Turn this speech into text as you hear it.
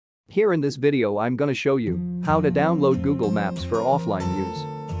Here in this video I'm gonna show you how to download Google Maps for offline use.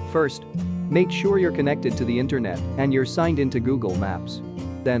 First, make sure you're connected to the internet and you're signed into Google Maps.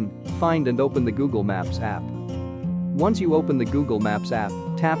 Then, find and open the Google Maps app. Once you open the Google Maps app,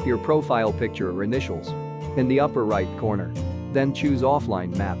 tap your profile picture or initials in the upper right corner. Then choose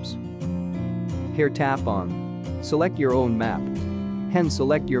Offline Maps. Here tap on Select your own map. Hence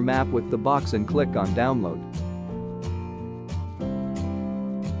select your map with the box and click on Download.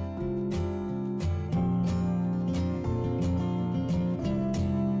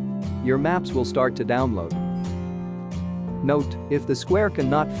 Your maps will start to download. Note, if the square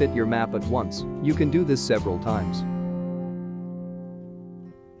cannot fit your map at once, you can do this several times.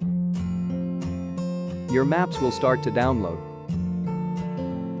 Your maps will start to download.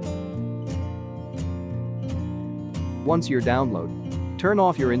 Once you're download, turn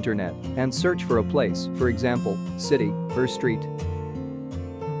off your internet and search for a place, for example, city or street.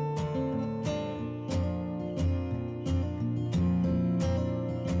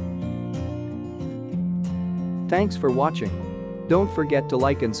 Thanks for watching. Don't forget to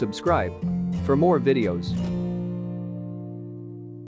like and subscribe for more videos.